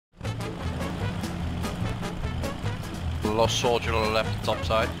lost soldier on the left top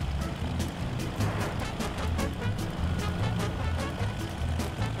side.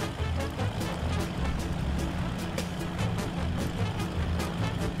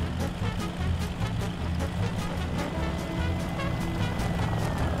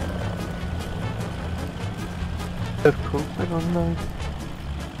 Have contact online?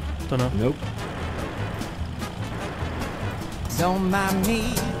 Don't know. Nope. Don't mind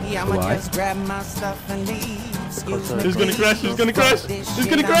me, I'ma Why? just grab my stuff and leave. Excuse me, He's gonna crash, he's gonna crash! He's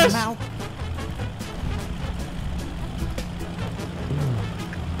gonna crash!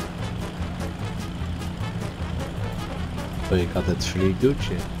 So je gaat het flink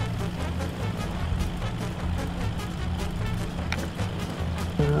doetje.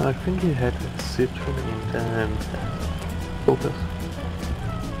 I think he had a Citroen and Focus.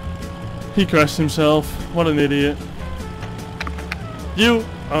 He crashed himself. What an idiot. You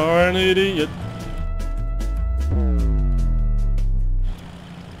are an idiot.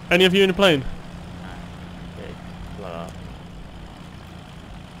 Any of you in the plane?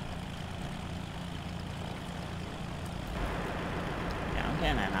 Yeah, I'm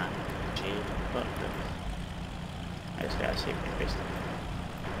getting an G, but I just gotta see if they fixed it.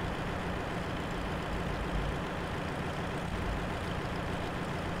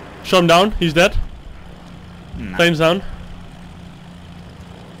 Shot him down, he's dead. No. Flames down.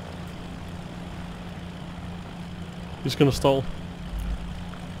 He's gonna stall.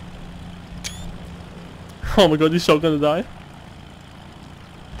 Oh my god, he's so gonna die.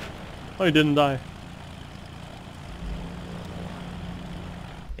 Oh, he didn't die.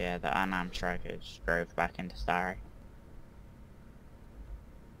 Yeah, the unarmed striker just drove back into Starry.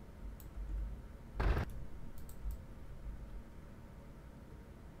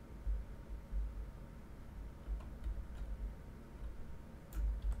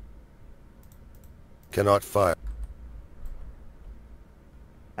 Cannot fire.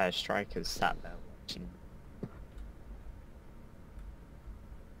 Striker's sat there watching.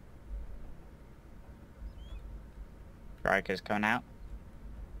 Striker's coming out.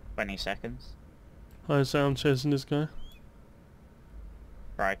 20 seconds. I sound chasing this guy.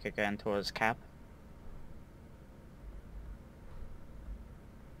 Striker going towards cab.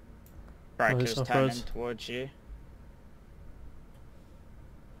 Striker's off turning roads. towards you.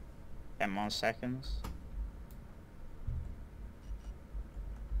 10 more seconds.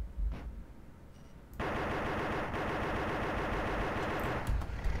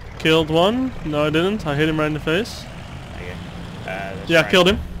 Killed one. No, I didn't. I hit him right in the face. There you go. Yeah, killed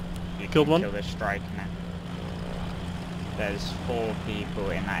him. You Killed can one. Kill the striker now. There's 4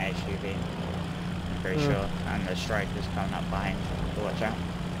 people in that SUV. I'm pretty sure. And the striker's coming up behind you, so watch out.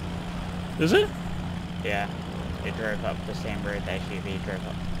 Is it? Yeah. It drove up the same road the SUV drove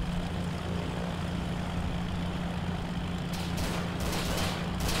up.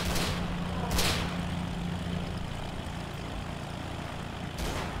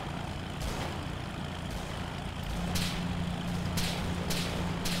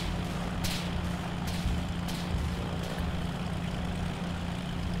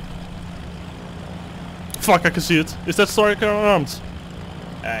 Fuck, I can see it. Is that striker unarmed?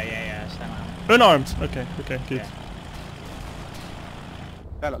 Yeah, stand up. Unarmed. Okay, okay, good. Yeah.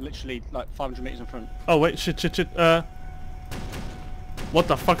 They're like literally like 500 meters in front. Oh wait, shit. What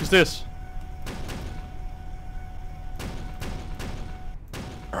the fuck is this?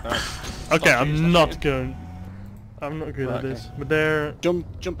 Okay, I'm not good at this. But they're...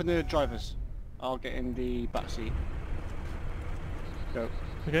 Jump in the drivers. I'll get in the back seat. Go.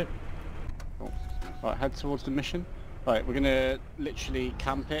 Okay. Cool. Right, head towards the mission. Right, we're gonna literally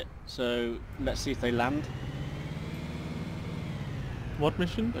camp it, so let's see if they land. What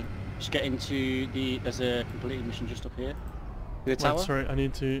mission? Just get into the... there's a completed mission just up here. The tower? Wait, sorry, I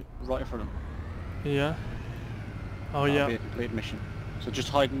need to... Right in front of them. Yeah. Oh That'll yeah. be a completed mission. So just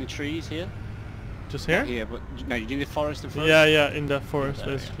hide in the trees here. Just here? Not here, but no, you do the forest in front. Yeah, in that forest,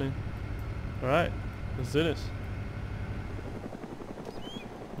 There, basically. Alright, let's do this.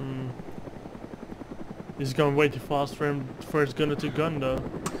 He's going way too fast for him for his gunner to gun though.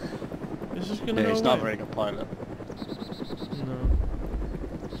 This is gonna Yeah, go he's not a away. very good pilot. No.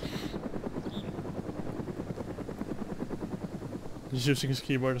 He's using his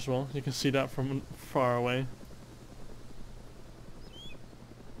keyboard as well. You can see that from far away.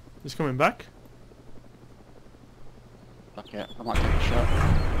 He's coming back. Fuck yeah, I might take a shot.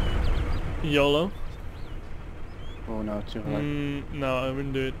 YOLO. Oh no, too high. No, I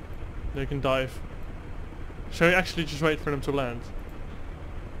wouldn't do it. They can dive. Shall we actually just wait for them to land?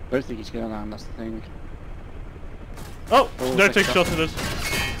 I don't think he's gonna land, that's the thing. Oh! Oh, There, take take shot. shots at us.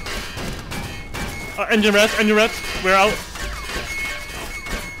 Engine red, engine red. We're out.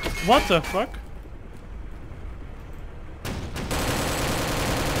 What the fuck?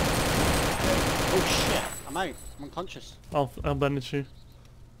 Oh shit! I'm out. I'm unconscious. I'll bandage you.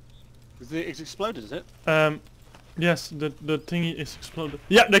 It's exploded, is it? Yes, the thingy is exploded.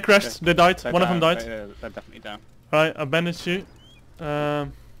 Yeah, they crashed. Okay. They died. They're One of them down. died. They're definitely down. Right, I bandaged you.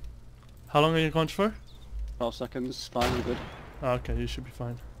 How long are you conscious for? 12 seconds. Fine. We're good. Oh, okay, you should be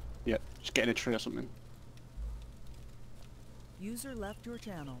fine. Yeah. Just get in a tree or something. User left your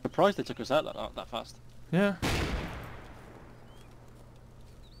channel. Surprised they took us out that fast. Yeah.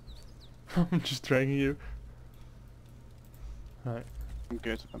 I'm just dragging you. Right. I'm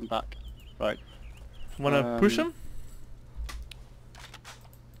good. I'm back. Right. Wanna push him?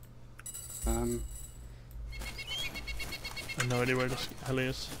 I have no idea where this heli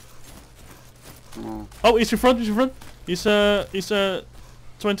is. Oh. Oh, he's in front, he's in front. He's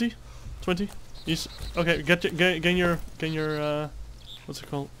 20. He's okay, gain your what's it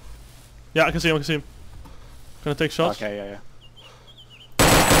called? Yeah, I can see him, Gonna take shots. Okay, yeah.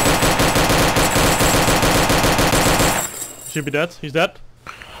 Should be dead. He's dead.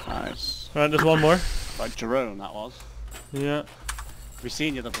 Nice. Right, there's one more. Like Jerome, that was. Yeah. Have you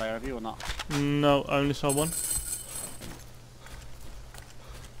seen the other player, have you, or not? No, I only saw one.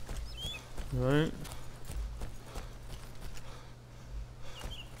 Right.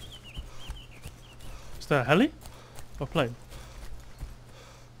 Is that a heli? Or plane?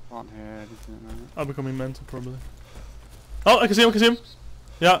 Can't hear anything at the moment. I'm becoming mental probably. Oh, I can see him,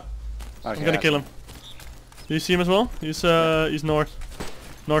 Yeah, Okay, I'm gonna kill him. Do you see him as well? He's north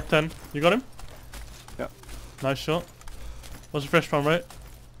 10. You got him? Yeah. Nice shot. Was a fresh spawn, right?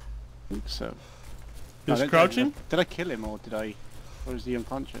 I think so. He's crouching? Did I kill him or did I... Or is he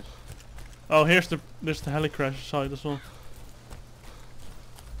unconscious? Oh, there's the heli crash side as well.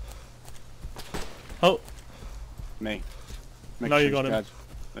 Oh, Me. Now you got him. Dead.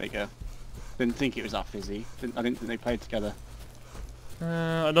 There you go. Didn't think it was that fizzy. I didn't think they played together.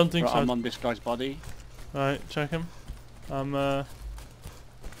 I don't think Right, so. I'm on this guy's body. Alright, check him. I'm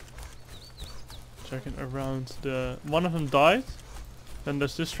checking around the... One of them died. Then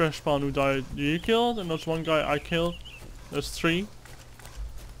there's this fresh spawn who died you killed, and there's one guy I killed. There's 3.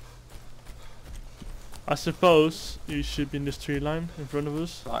 I suppose you should be in this tree line in front of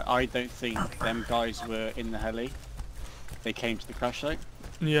us. I don't think them guys were in the heli. They came to the crash site.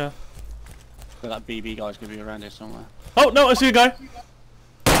 Yeah. So that BB guy's gonna be around here somewhere. Oh no, I see a guy!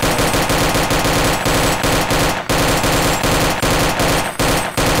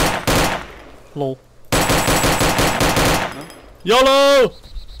 Lol. No? YOLO!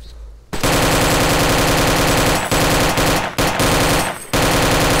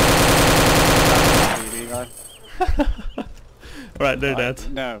 BB guy. Right, they're dead.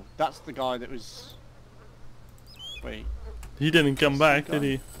 No, that's the guy that was... Wait. He didn't come back, did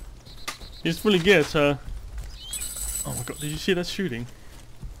he? He's really good, so... Oh my god, did you see that shooting?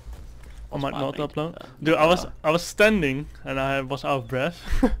 I might not upload. Dude, I was standing and I was out of breath.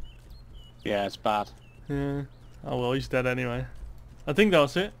 Yeah, it's bad. Yeah. Oh well, he's dead anyway. I think that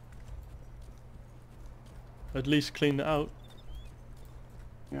was it. At least cleaned it out.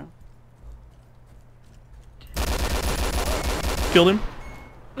 Yeah. Killed him.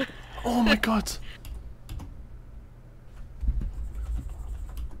 Oh my god.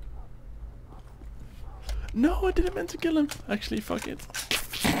 No, I didn't meant to kill him. Actually, fuck it.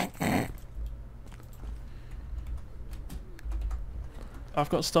 I've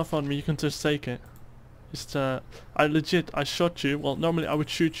got stuff on me, you can just take it. Just, I shot you. Well, normally I would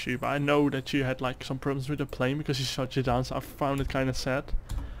shoot you, but I know that you had like some problems with the plane because he shot you down, so I found it kind of sad.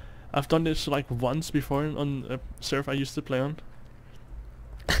 I've done this like once before on a server I used to play on.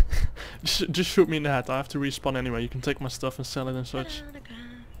 just shoot me in the head, I have to respawn anyway. You can take my stuff and sell it and such.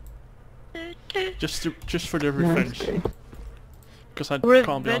 Just for the revenge. Because I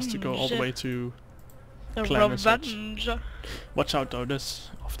can't be asked to go all the way to clan and such. Watch out though, there's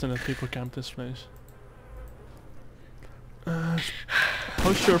often that people camp this place.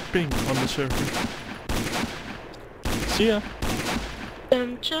 How's your ping on the server? See ya!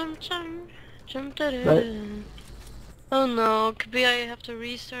 Right. Oh no, could be I have to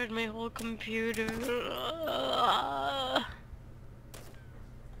restart my whole computer.